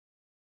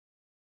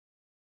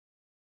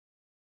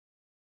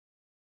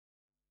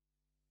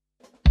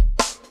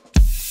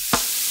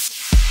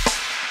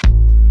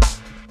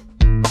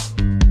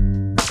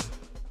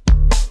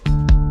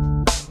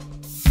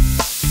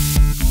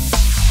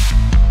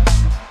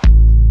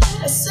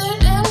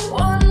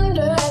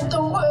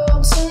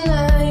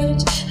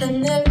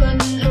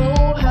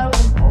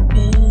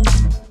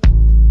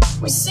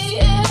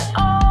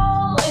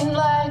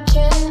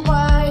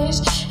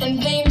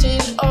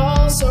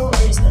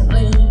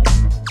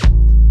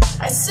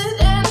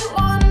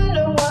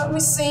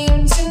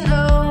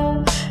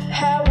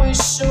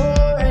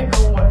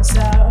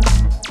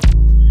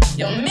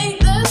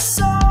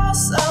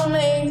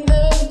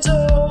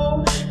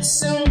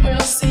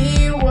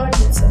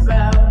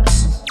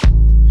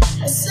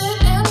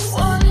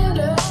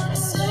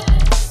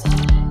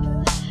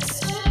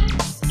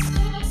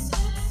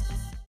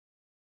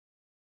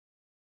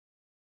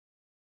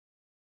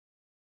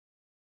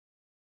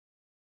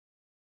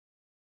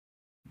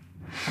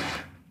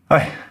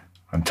Hi,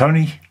 I'm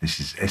Tony. This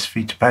is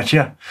SV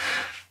Tapatya.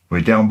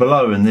 We're down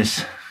below in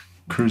this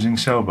cruising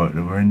sailboat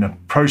that we're in the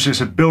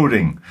process of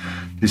building.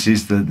 This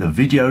is the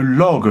video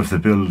log of the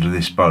build of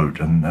this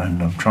boat, and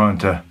I'm trying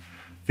to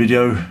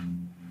video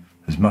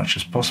as much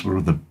as possible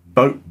of the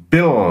boat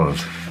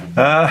build.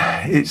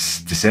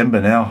 It's December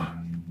now,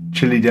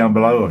 chilly down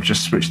below. I've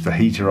just switched the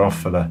heater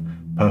off for the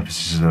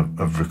purposes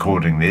of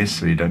recording this,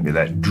 so you don't get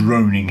that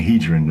droning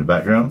heater in the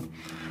background.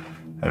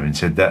 Having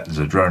said that, there's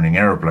a droning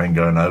aeroplane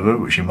going over,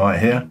 which you might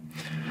hear.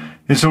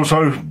 It's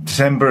also,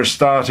 December has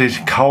started,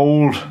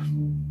 cold,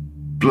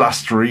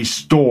 blustery,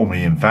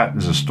 stormy in fact.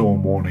 There's a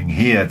storm warning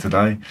here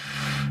today.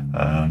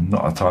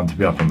 Not a time to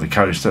be up on the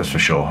coast, that's for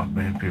sure.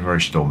 It'll be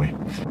very stormy.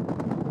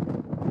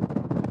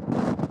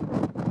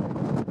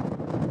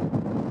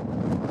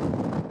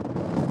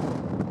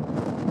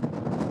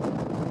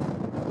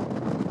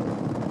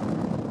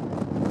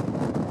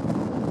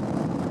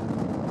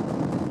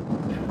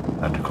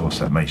 And of course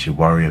that makes you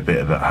worry a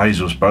bit about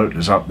Hazel's boat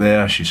that's up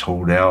there. She's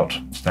hauled out,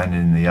 standing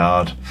in the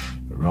yard,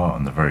 but right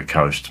on the very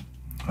coast.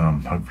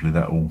 Hopefully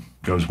that all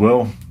goes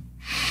well.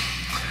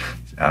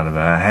 It's out of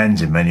our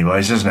hands in many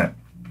ways, isn't it?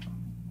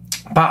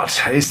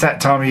 But it's that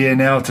time of year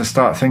now to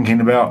start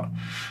thinking about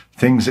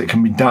things that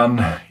can be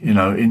done, you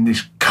know, in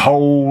these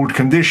cold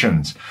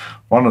conditions.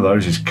 One of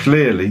those is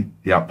clearly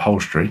the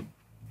upholstery.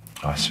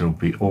 I shall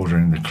be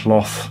ordering the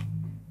cloth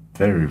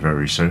very,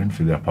 very soon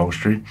for the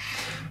upholstery.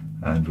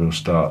 And we'll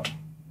start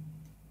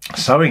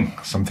sewing.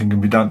 Something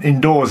can be done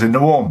indoors in the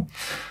warm.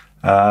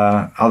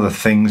 Other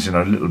things, you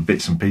know, little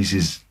bits and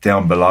pieces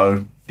down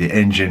below. The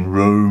engine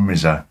room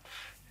is a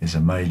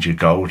major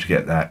goal to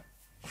get that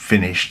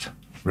finished,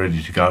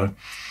 ready to go.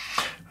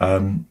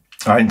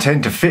 I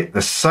intend to fit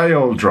the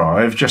sail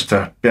drive just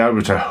to be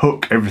able to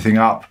hook everything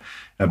up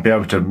and be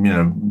able to, you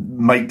know,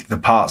 make the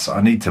parts that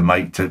I need to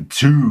make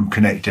to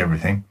connect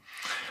everything.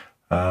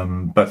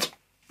 But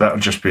that'll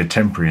just be a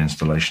temporary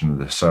installation of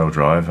the sail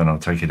drive, and I'll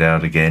take it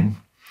out again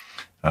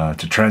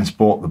to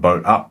transport the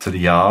boat up to the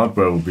yard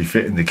where we'll be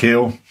fitting the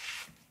keel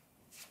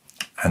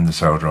and the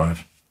sail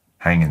drive,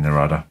 hanging the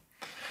rudder.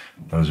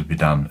 Those will be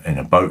done in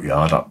a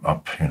boatyard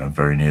up, you know,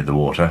 very near the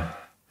water.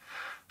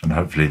 And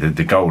hopefully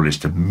the goal is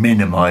to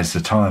minimise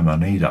the time I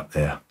need up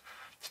there,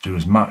 to do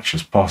as much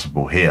as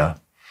possible here,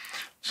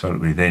 so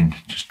that we then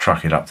just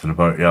truck it up to the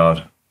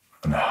boatyard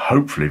and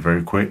hopefully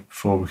very quick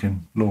before we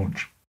can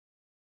launch.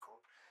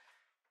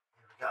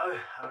 Go.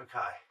 Okay.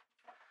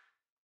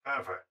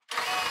 Go for it.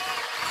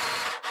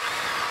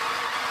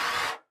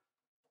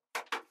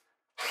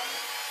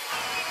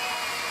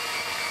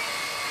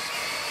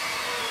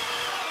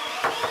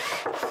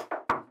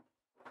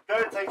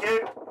 Go, thank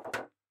you.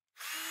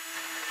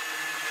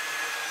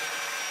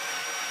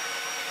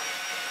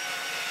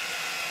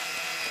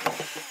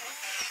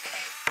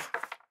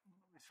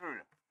 Through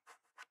it.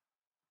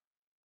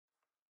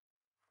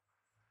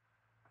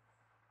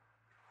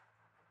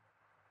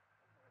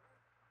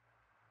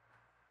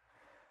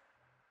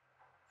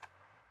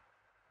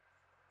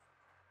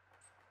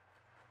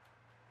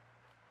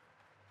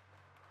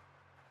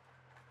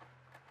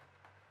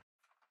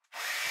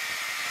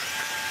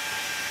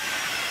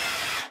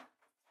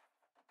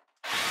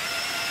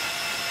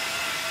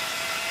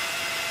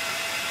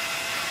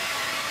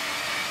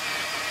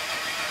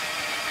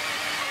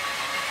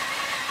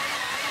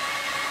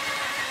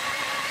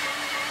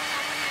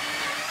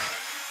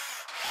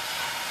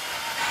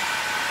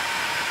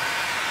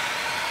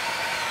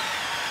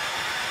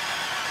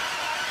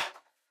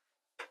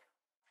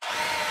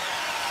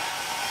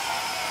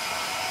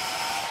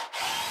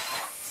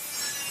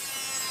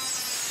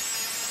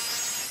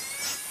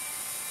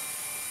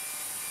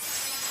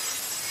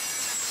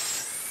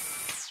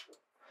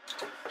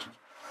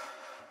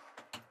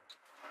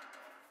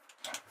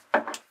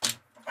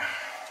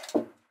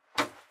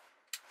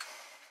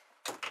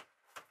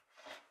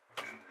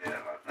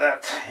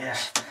 That,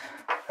 yes,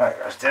 that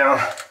goes down,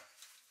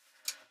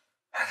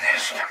 and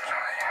this comes on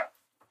here.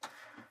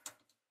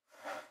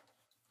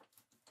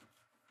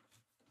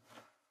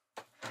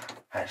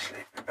 Actually,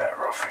 it'd be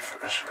better off if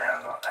it was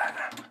around like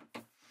that.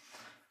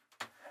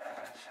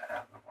 It's out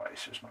of the way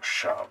so it's not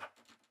sharp.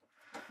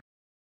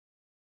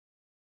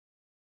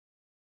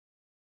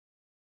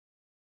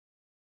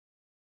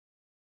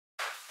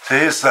 So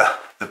here's the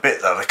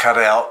bit that I cut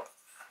out,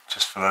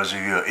 just for those of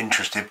you who are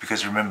interested,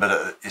 because remember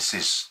that this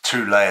is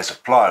 2 layers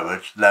of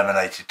plywood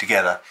laminated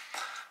together,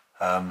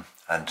 and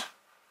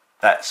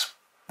that's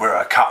where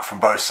I cut from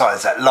both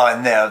sides. That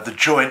line there, the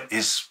joint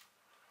is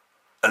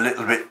a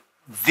little bit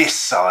this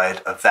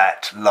side of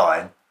that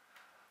line,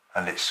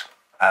 and it's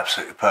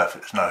absolutely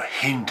perfect. There's no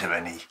hint of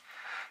any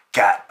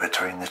gap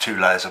between the 2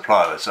 layers of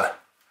plywood. So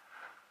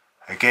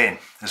again,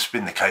 this has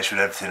been the case with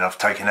everything I've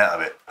taken out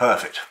of it.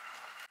 Perfect.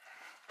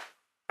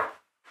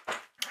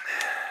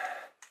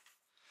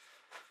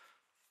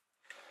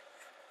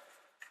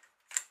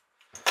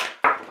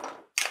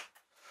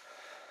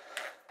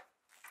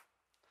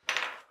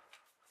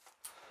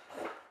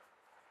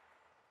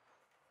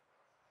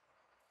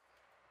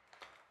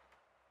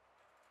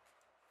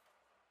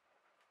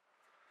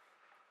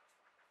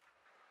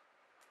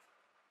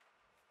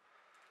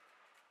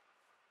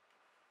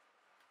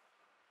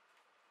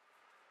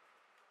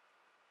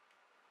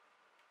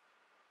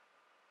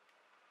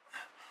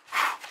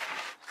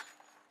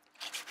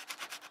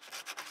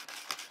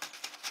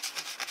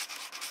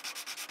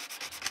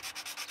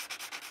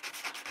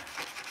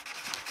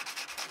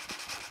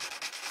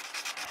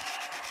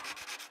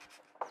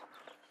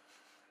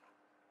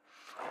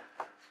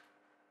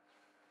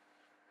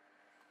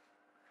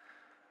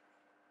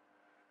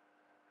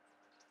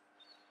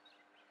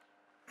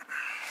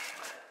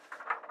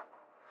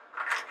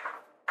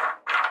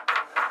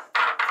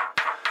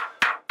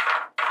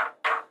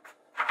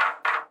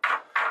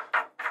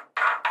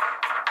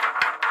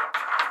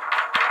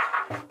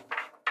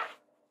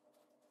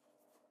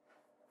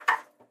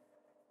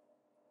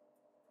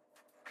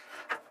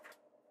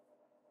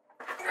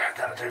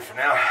 do for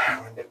now. I'm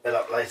going to get Bill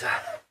up later.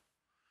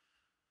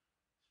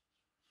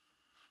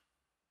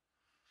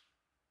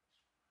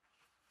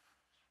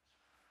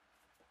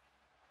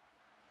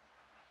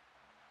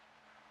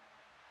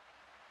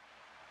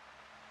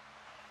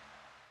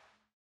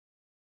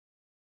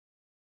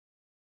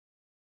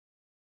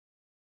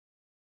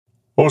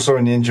 Also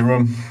in the engine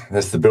room,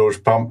 there's the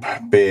bilge pump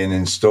being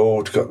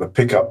installed. Got the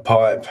pickup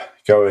pipe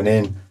going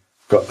in.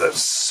 Got the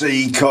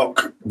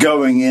seacock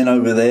going in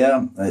over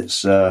there.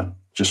 It's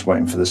just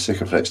waiting for the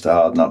Sikaflex to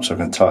harden up so I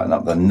can tighten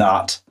up the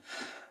nut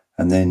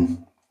and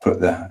then put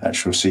the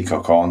actual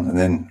seacock on. And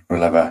then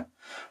we'll have a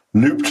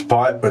looped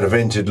pipe with a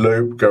vented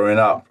loop going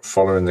up,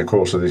 following the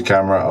course of the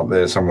camera up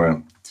there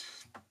somewhere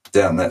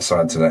down that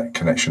side to that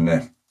connection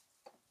there.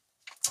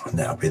 And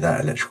that'll be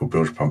that electrical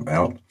bilge pump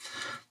out.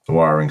 The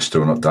wiring's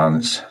still not done,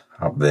 it's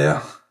up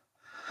there.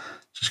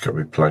 Just got to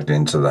be plugged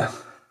into the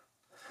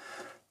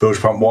bilge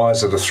pump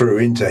wires that are through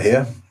into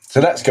here. So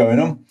that's going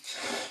on.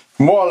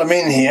 And while I'm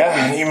in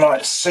here, you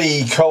might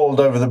see cold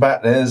over the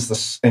back there's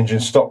the engine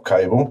stop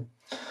cable.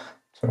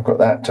 So I've got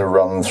that to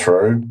run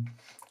through.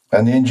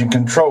 And the engine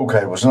control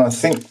cables. And I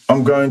think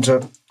I'm going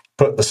to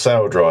put the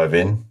sail drive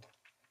in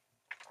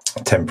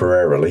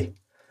temporarily.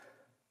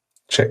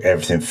 Check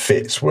everything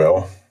fits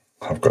well.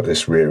 I've got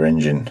this rear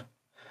engine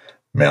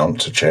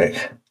mount to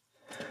check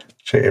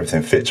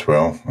everything fits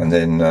well, and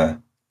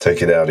then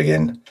take it out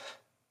again,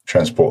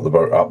 transport the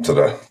boat up to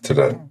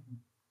the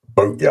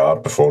boat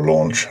yard before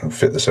launch and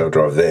fit the sail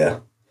drive there.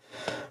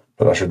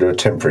 But I should do a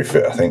temporary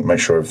fit, I think, make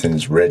sure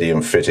everything's ready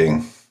and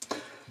fitting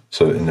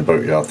so that in the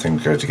boat yard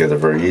things go together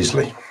very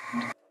easily.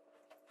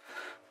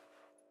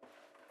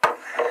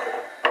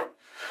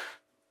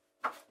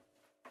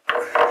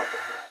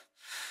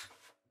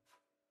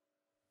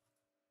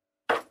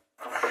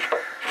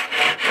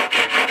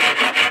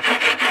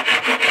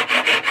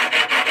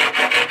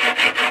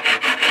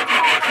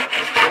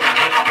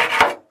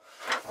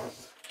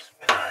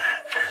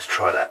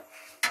 Try that.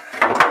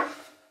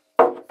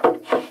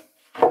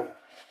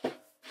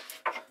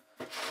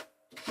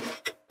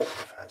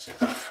 That's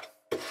enough.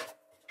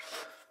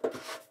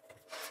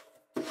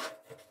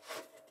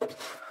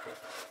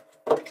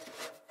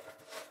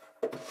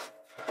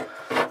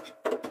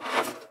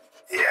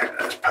 Yeah,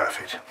 that's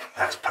perfect.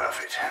 That's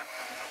perfect.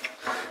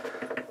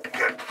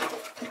 Good.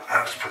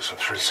 I'll just put some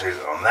thread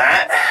sealer on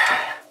that.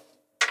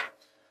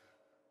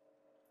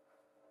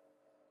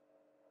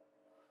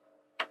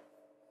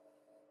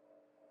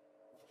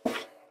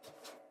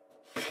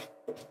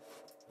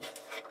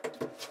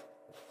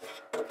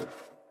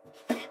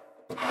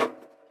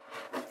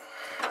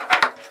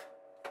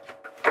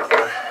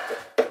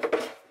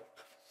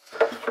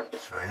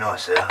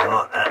 Nice there, I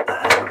like that.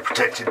 That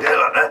protected there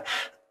like that.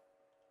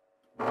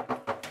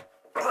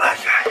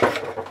 Okay.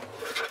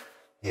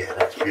 Yeah,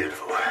 that's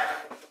beautiful.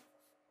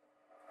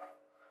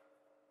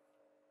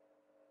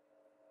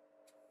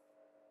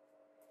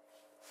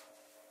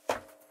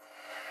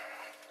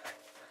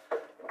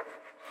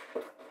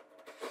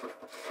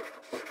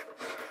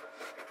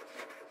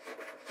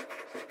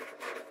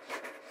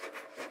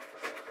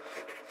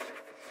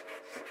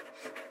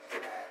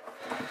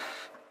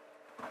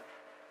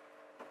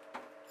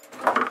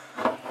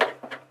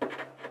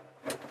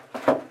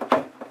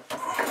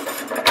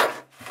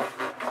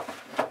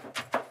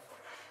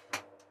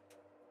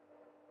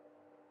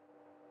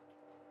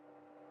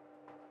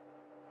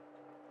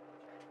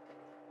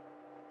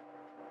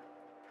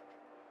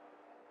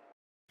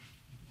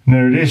 And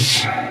there it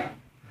is.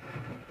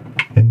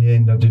 In the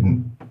end, I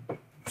didn't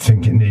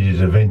think it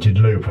needed a vented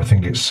loop. I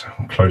think it's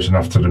close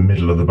enough to the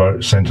middle of the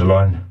boat, centre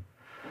line,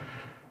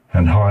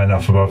 and high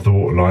enough above the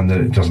waterline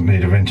that it doesn't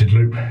need a vented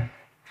loop.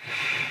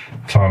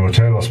 Time will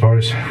tell, I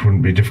suppose.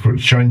 Wouldn't be difficult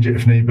to change it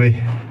if need be.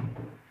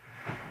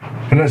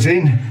 And that's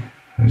in.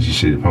 As you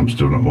see, the pump's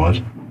still not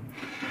wide.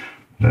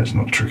 That's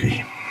not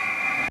tricky.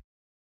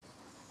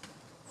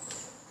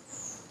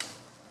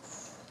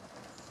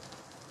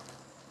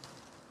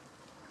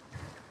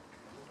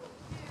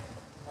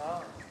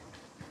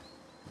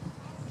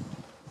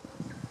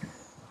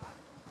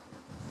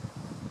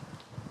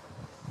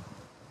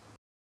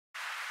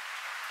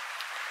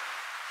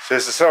 So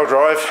there's the sail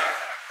drive,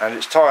 and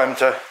it's time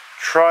to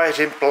try it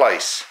in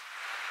place.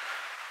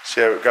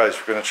 See how it goes.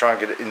 We're going to try and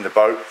get it in the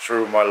boat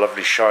through my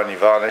lovely shiny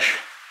varnish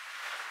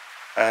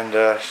and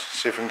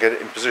see if we can get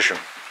it in position.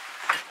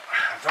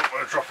 I don't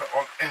want to drop it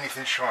on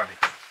anything shiny.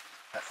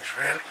 That is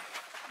really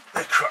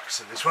the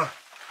crux of this one.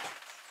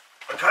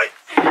 Okay,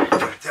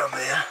 put it down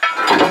there.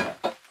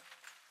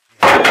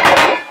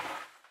 Yeah.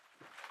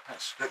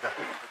 That's good.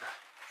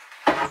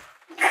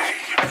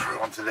 Get through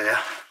onto there.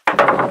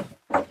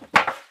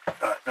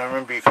 Right, now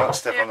remember you can't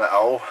step on that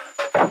hole.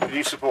 Can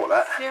you support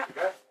that? Yeah.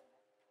 Okay.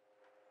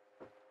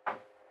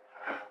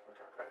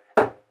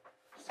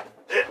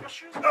 Yeah,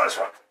 nice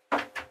one.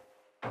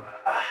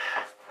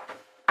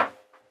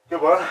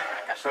 Good one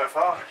so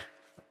far.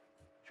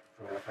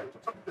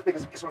 The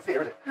biggest it's on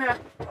fear, isn't it? Yeah.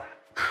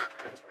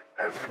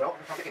 Well,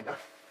 we can't get in there.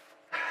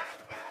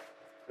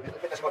 A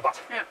bit less on my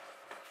butt. Yeah.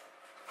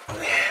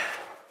 Yeah.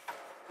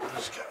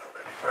 That's going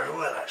really very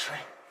well actually.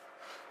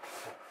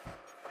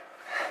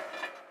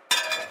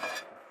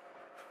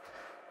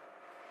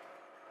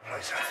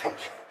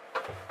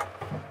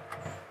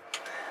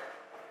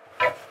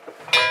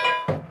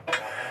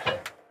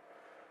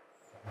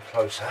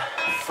 closer.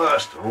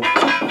 First of all,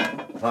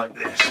 like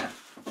this,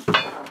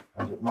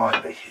 as it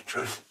might be, in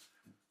truth.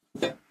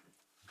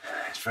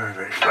 It's very,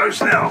 very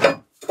close now.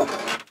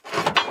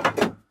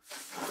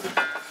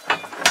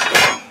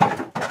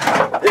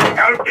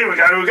 Here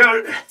we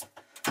go.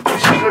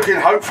 This is looking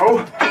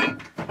hopeful.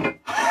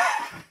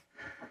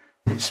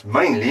 It's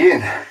mainly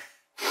in.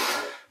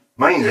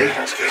 Mainly,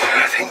 that's good,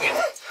 I think.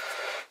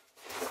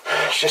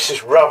 It's just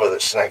this rubber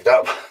that's snagged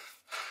up.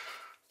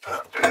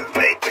 But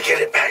we need to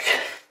get it back.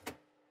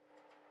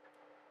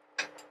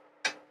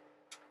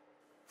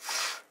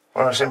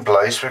 When it's in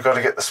place, we've got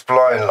to get the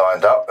spline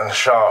lined up and the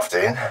shaft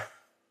in.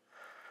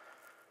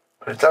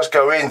 But it does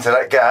go into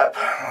that gap,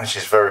 which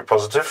is very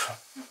positive.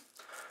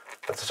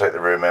 Have to take the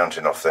rear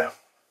mounting off there.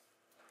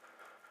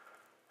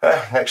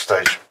 Next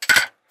stage.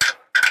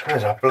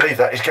 Good, I believe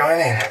that is going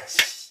in.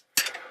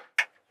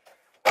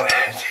 Oh,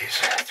 it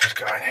is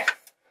going in.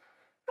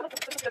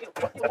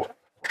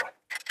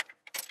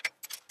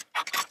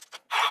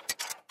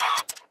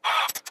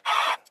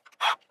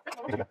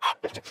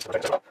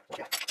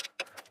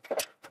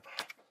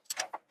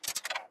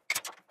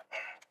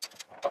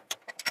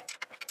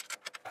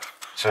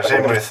 So it's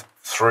in with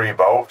 3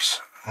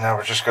 bolts. Now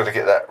we've just got to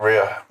get that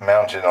rear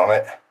mounting on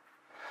it,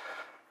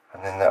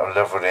 and then that will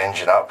level the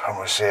engine up and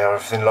we'll see how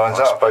everything lines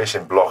up.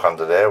 Spacing block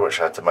under there which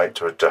I had to make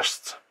to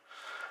adjust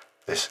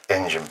this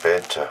engine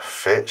bed to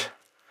fit,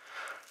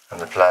 and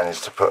the plan is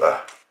to put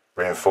a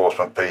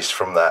reinforcement piece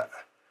from that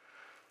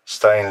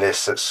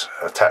stainless that's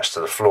attached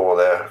to the floor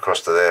there across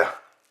to there.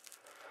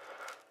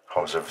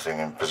 Holds everything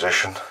in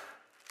position,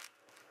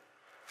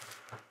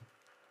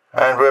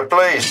 and we're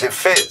pleased it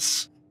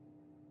fits.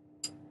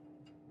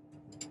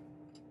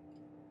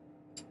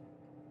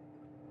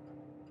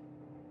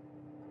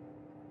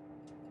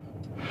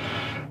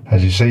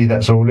 As you see,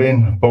 that's all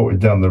in, bolted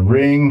down the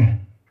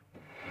ring,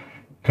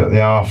 got the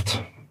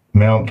aft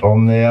mount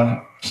on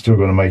there, still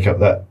going to make up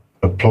that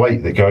a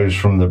plate that goes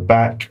from the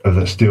back of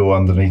the steel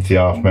underneath the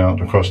aft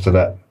mount across to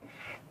that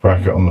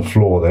bracket on the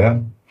floor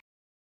there.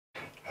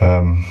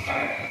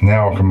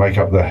 Now I can make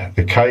up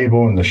the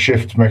cable and the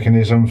shift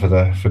mechanism for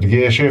the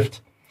gear shift.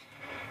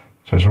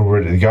 So it's all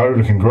ready to go,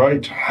 looking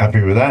great,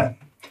 happy with that.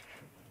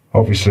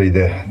 Obviously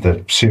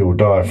the seal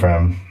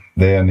diaphragm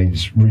there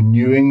needs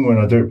renewing when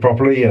I do it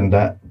properly, and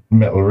that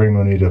metal ring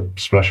will need a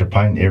splash of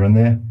paint here and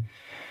there,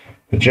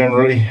 but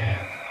generally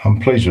I'm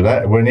pleased with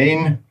that. It went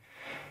in,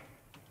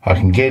 I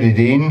can get it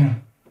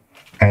in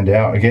and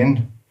out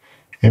again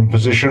in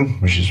position,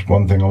 which is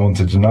one thing I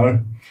wanted to know,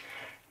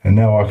 and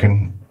now I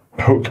can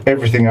hook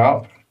everything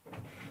up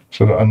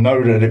so that I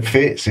know that it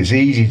fits. It's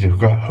easy to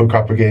hook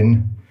up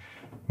again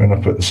when I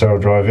put the sail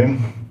drive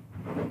in,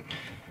 and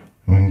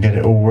we can get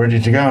it all ready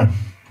to go.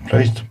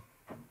 Pleased.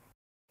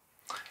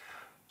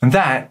 And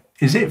that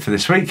is it for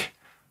this week.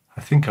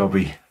 I think I'll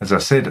be, as I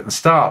said at the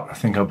start, I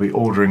think I'll be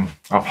ordering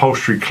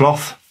upholstery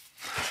cloth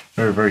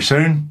very, very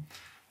soon.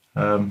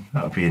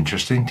 That'll be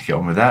interesting to get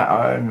on with that.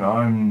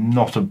 I'm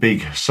not a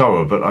big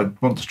sewer, but I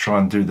want to try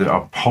and do the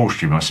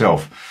upholstery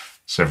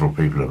myself. Several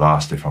people have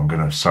asked if I'm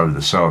going to sew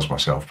the sails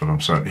myself, but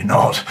I'm certainly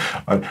not.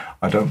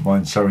 I don't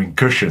mind sewing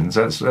cushions,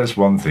 that's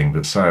one thing,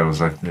 but sails,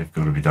 they've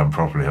got to be done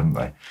properly, haven't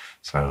they?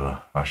 So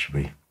I should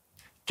be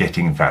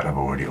getting, in fact I've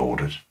already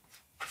ordered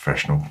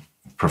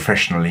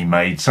professionally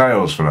made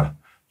sails for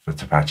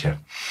Tapatya.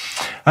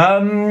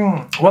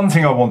 One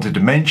thing I wanted to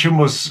mention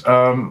was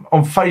on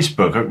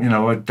Facebook, you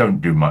know, I don't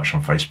do much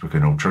on Facebook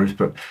in all truth,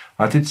 but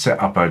I did set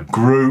up a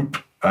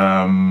group,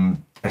 SV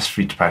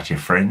Tapatya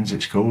Friends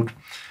it's called,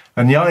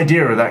 and the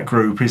idea of that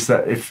group is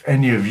that if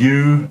any of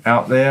you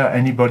out there,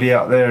 anybody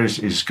out there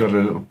is got a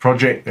little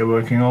project they're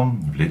working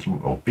on, little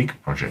or big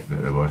project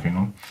that they're working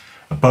on,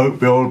 a boat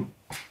build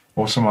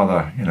or some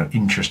other, you know,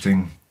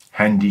 interesting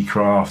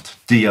handicraft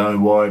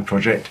DIY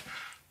project,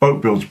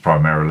 boat builds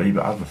primarily,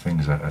 but other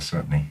things are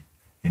certainly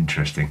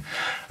interesting,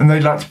 and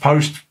they'd like to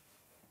post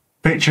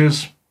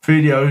pictures,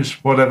 videos,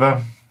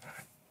 whatever,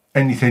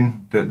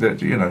 anything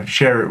that you know,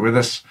 share it with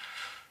us.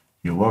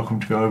 You're welcome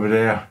to go over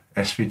there,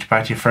 SV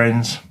Tapatya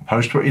Friends,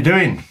 post what you're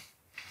doing.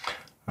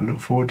 I look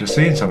forward to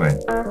seeing something.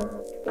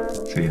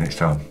 See you next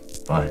time.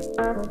 Bye.